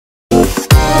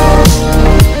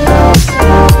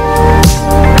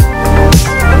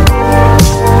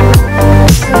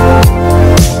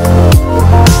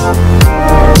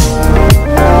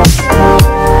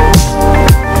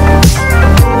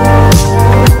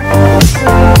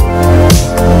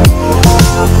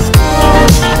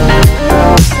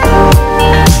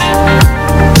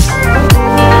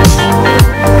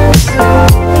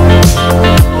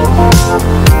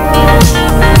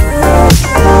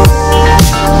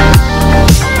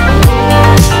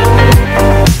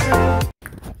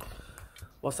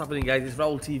happening, guys? It's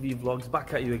R4UL TV Vlogs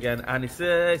back at you again, and it's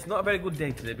not a very good day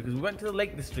today because we went to the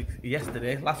Lake District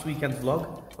yesterday, last weekend's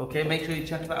vlog. Okay, make sure you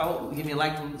check that out. Give me a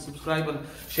like and subscribe and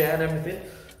share and everything.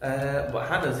 But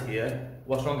Hannah's here.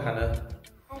 What's wrong, Hannah?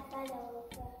 I fell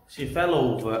over. She fell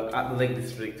over at the Lake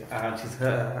District and she's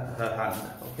hurt her hand.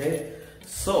 Okay,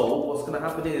 so what's gonna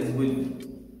happen is we're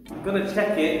gonna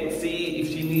check it, see if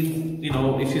she needs,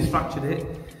 if she's fractured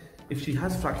it. If she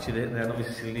has fractured it, then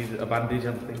obviously she'll need a bandage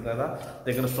and things like that.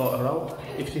 They're going to sort her out.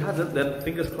 If she hasn't, then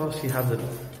fingers crossed she hasn't.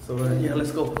 So yeah,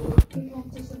 let's go.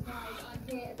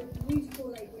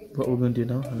 What we're going to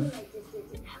do now, Hannah?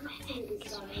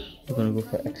 We're going to go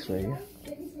for X-ray, yeah?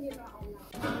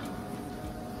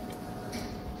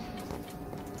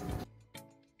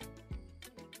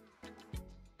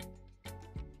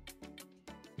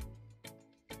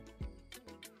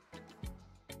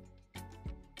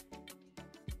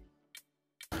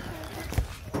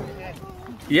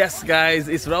 Yes, guys,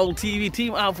 it's R4UL TV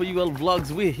team R4UL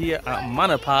Vlogs. We're here at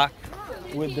Manor Park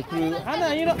with the crew. Hannah,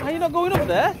 are you not going up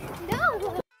there?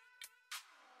 No.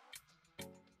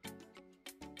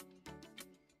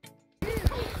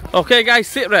 Okay, guys,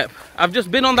 sit rep. I've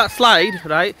just been on that slide,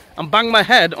 right, and banged my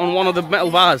head on one of the metal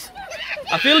bars.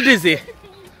 I feel dizzy.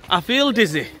 I feel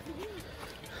dizzy.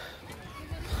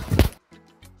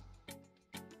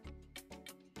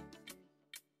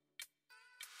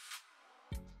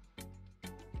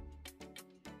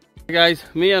 Guys,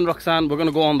 me and Roxanne, we're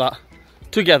gonna go on that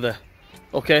together.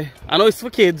 Okay, I know it's for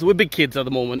kids, we're big kids at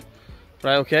the moment,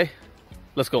 right? Okay,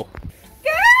 let's go.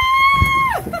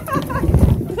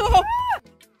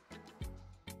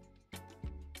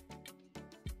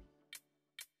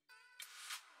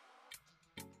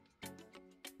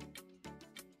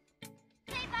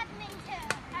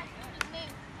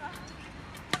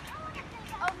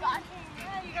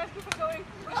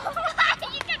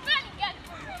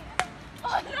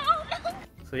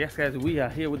 So yes, guys, we are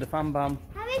here with the Fan Bam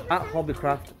at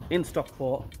Hobbycraft in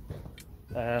Stockport,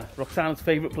 Roxanne's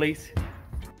favourite place.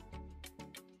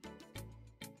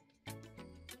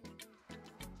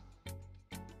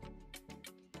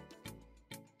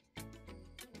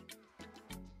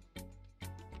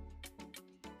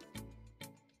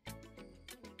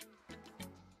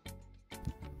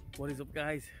 What is up,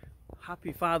 guys?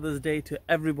 Happy Father's Day to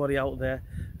everybody out there.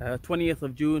 20th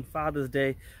of June, Father's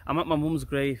Day. I'm at my mum's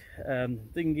grave.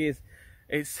 Thing is,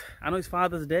 I know it's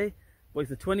Father's Day, but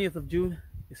it's the 20th of June.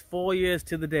 It's 4 years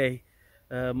to the day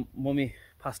Mummy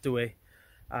passed away,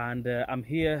 and I'm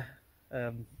here.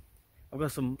 I've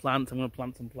got some plants. I'm going to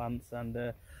plant some plants,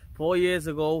 and 4 years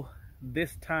ago,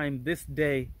 this time, this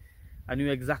day, I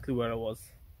knew exactly where I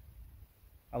was.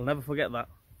 I'll never forget that.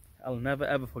 I'll never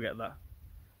ever forget that.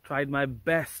 Tried my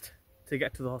best to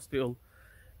get to the hospital.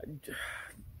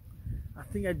 I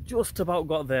think I just about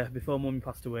got there before Mummy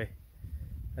passed away.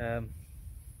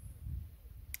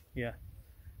 Yeah,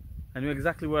 I knew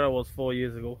exactly where I was 4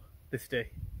 years ago this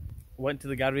day. Went to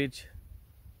the garage,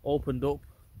 opened up,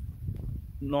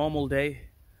 normal day,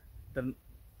 then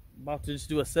about to just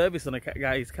do a service on a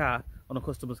guy's car, on a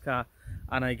customer's car,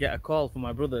 and I get a call from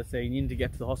my brother saying you need to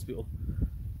get to the hospital.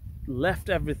 Left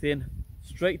everything,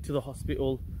 straight to the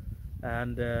hospital,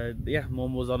 and yeah,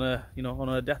 Mum was on a on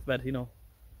her deathbed,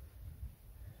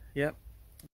 Yeah.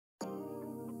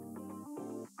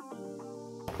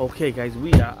 Okay, guys,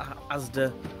 we are at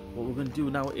Asda. What we're going to do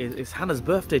now is it's Hannah's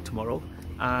birthday tomorrow,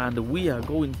 and we are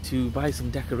going to buy some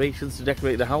decorations to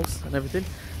decorate the house and everything.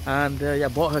 And yeah,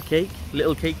 bought her cake,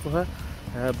 little cake for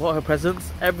her, bought her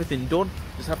presents, everything done.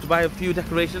 Just have to buy a few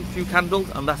decorations, a few candles,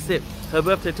 and that's it. Her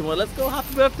birthday tomorrow. Let's go!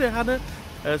 Happy birthday, Hannah!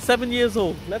 7 years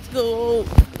old. Let's go!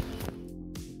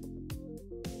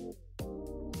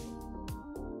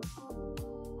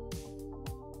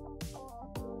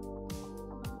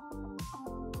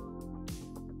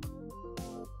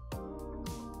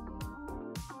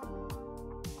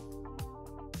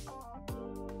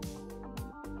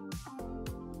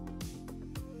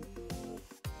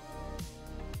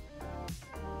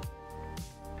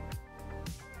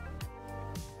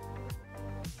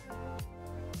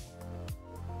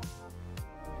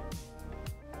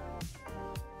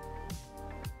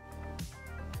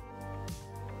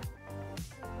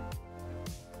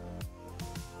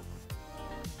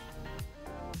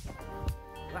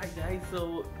 Right, guys,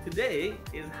 so today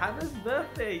is Hannah's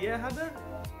birthday. Yeah, Hannah?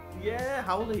 Yeah,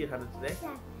 how old are you, Hannah, today?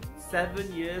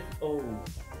 7 years old.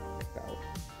 Check that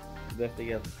out. Birthday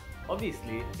girl.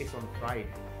 Obviously, it's on Friday,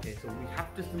 okay, so we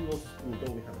have to still go to school,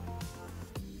 don't we, Hannah?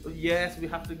 So yes, we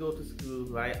have to go to school,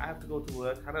 right? I have to go to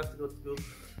work, Hannah has to go to school.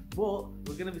 But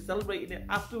we're going to be celebrating it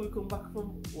after we come back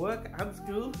from work and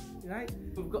school, right?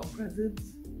 We've got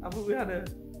presents, haven't we, Hannah?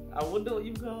 I wonder what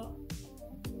you've got.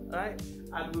 Right?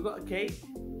 And we've got a cake.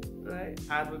 Right?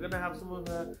 And we're gonna have some of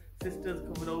her sisters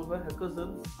coming over, her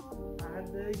cousins.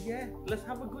 And yeah, let's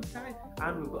have a good time.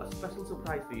 And we've got a special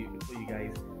surprise for you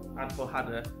guys and for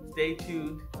Hannah. Stay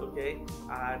tuned, okay?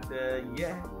 And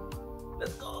yeah,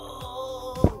 let's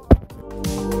go!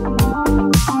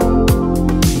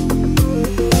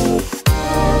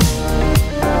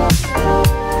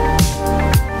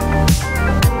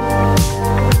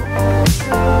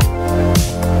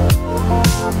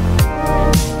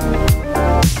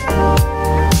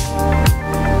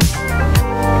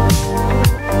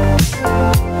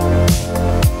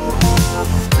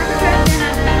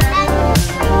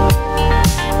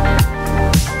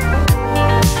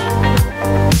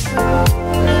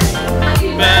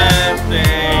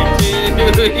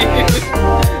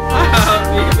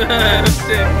 Happy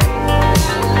birthday.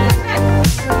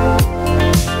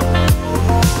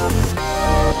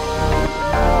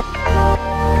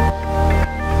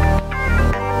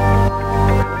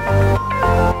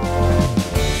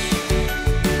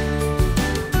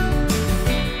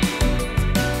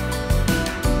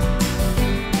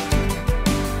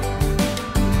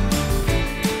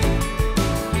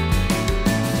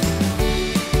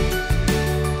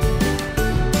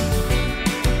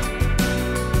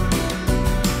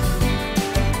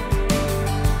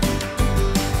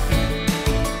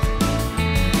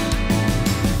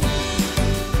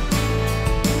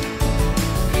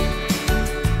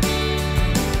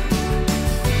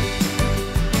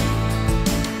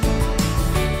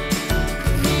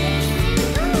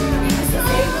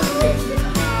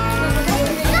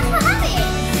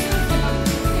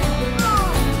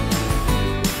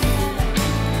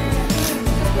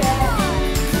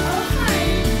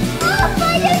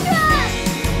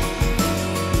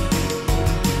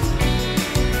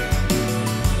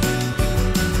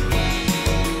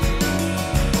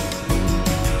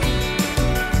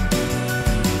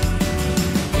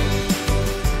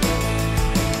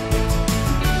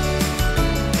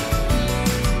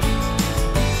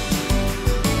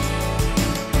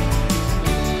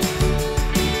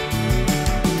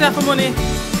 For money.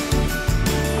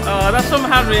 Oh, that's from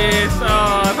Harris.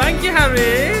 Oh, thank you,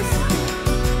 Harris.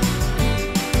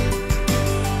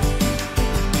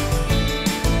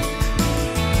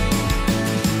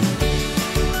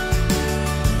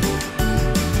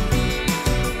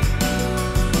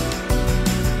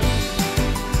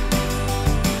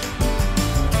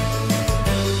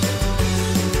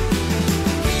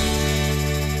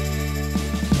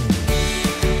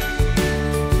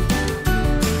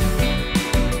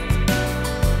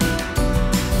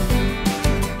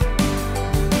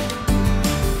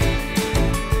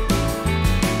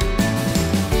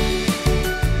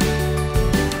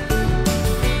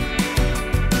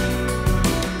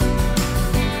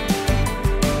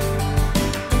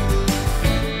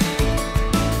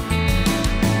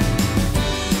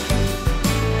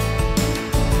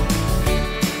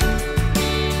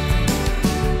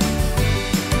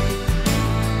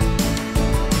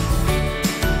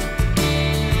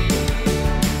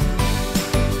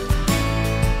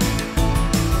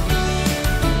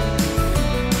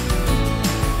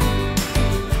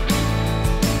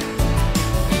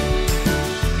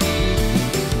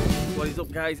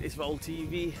 Guys, it's R4UL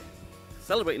TV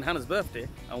celebrating Hannah's birthday,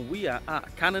 and we are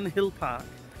at Cannon Hill Park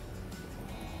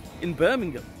in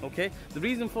Birmingham. Okay, the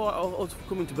reason for us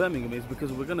coming to Birmingham is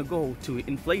because we're going to go to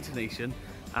Inflator Nation,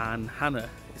 and Hannah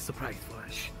is surprised for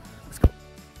us. Let's go.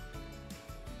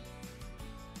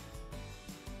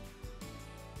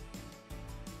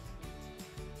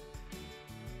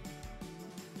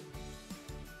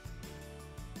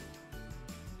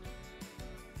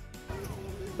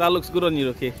 That looks good on you,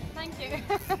 okay? Thank you.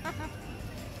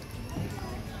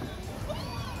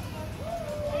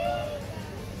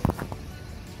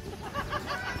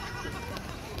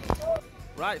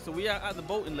 Right, so we are at the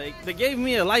boating lake. They gave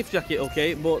me a life jacket,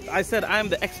 okay, but I said I'm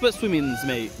the expert swimming's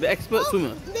mate, the expert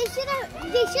swimmer. They should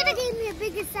have gave me a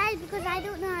bigger size because I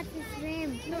don't know how to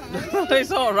swim.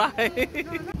 It's all right.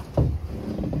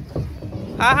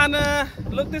 Hi, Hannah.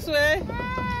 Look this way.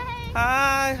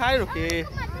 Hi. Hi, Rookie.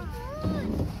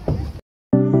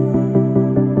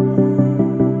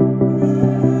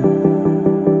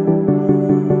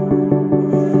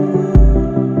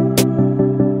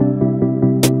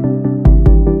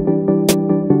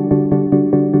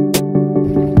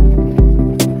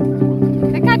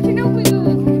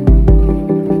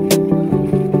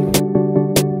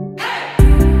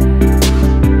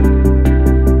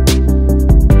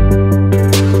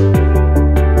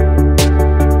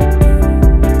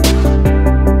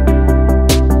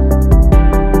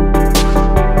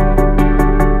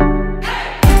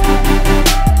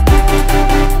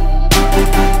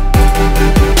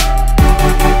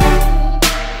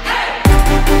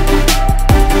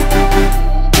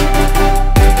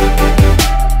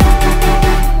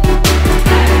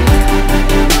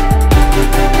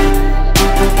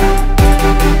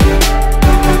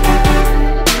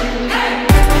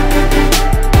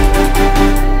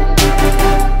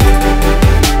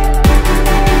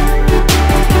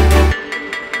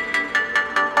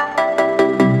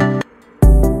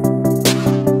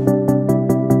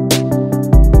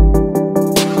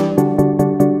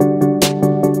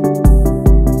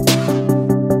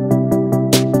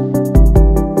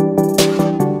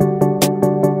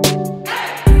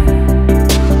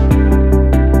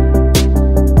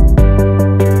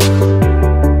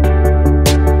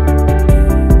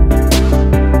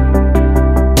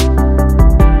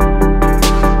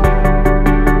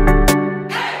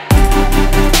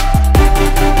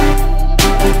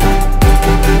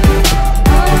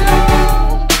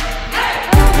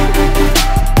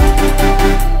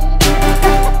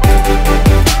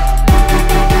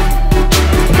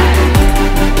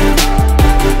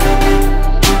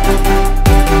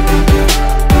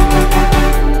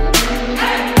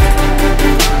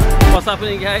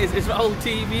 happening, guys? It's R4UL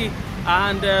TV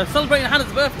and celebrating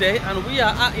Hannah's birthday, and we are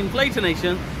at Inflator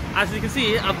Nation. As you can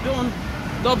see, I've done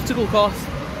the obstacle course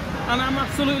and I'm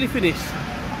absolutely finished.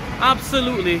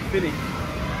 Absolutely finished.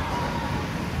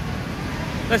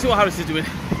 Let's see what Harris is doing.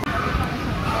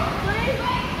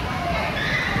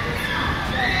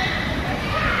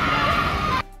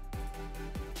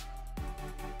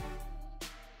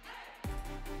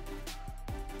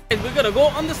 We're gonna go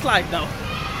on the slide now.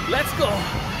 Let's go.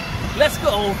 Let's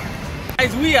go.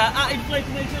 Guys, we are at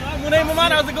Inflator Nation. I'm Munay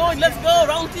Maman. How's it going? Let's go.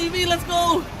 R4UL TV, let's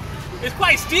go. It's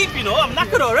quite steep, you know. I'm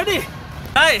knackered already.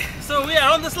 Right, so we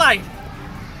are on the slide.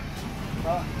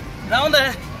 Down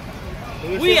there.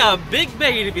 We are big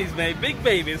babies, mate. Big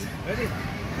babies. Ready?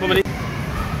 Come on.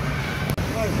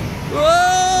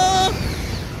 Whoa!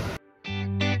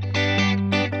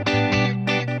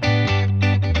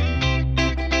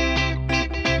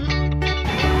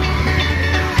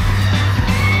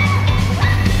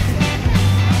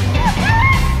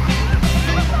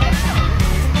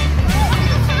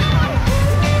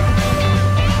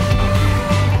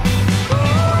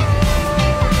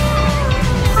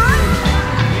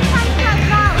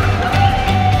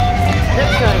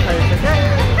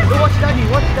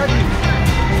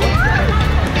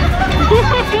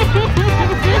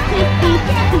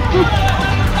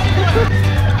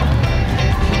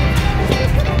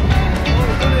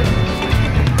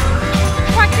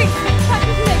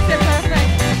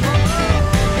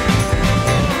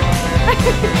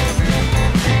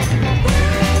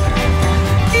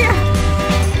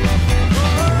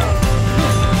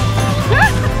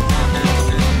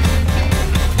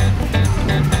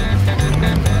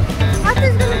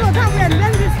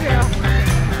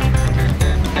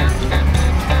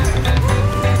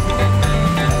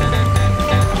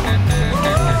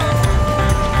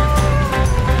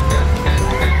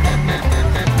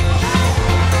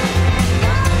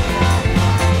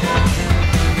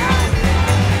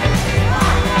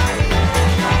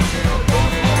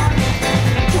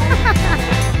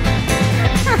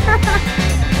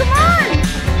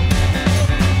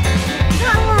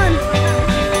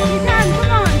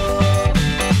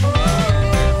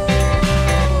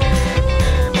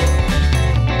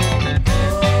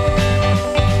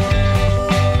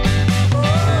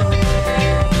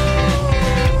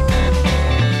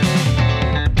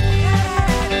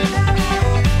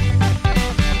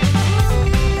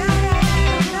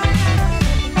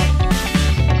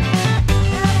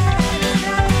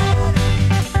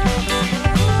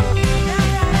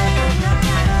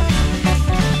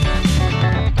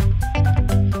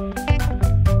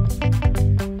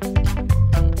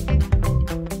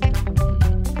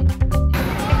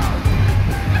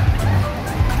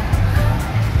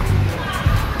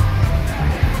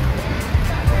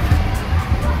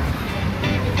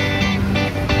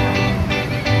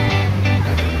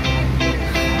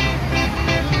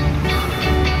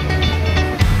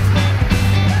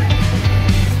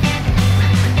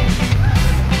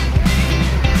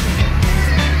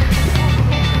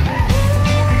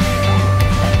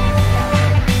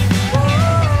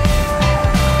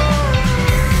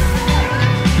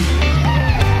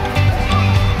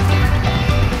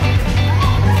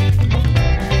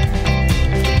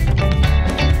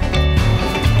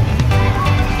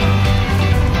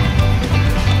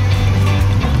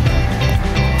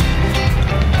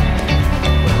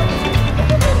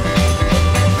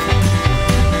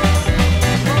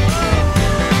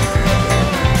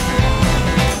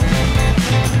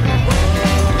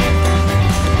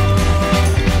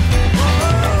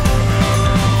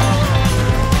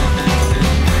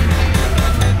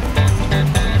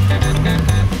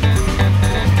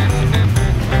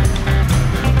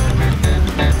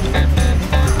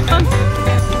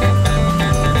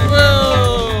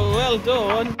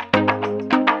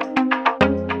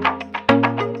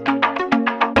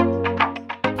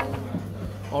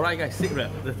 Alright guys,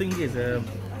 cigarette. The thing is,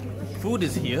 food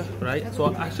is here, right?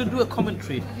 So I should do a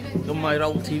commentary on my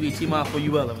R4UL TV, Team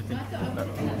R4UL, everything.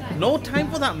 No time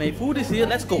for that, mate. Food is here.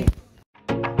 Let's go.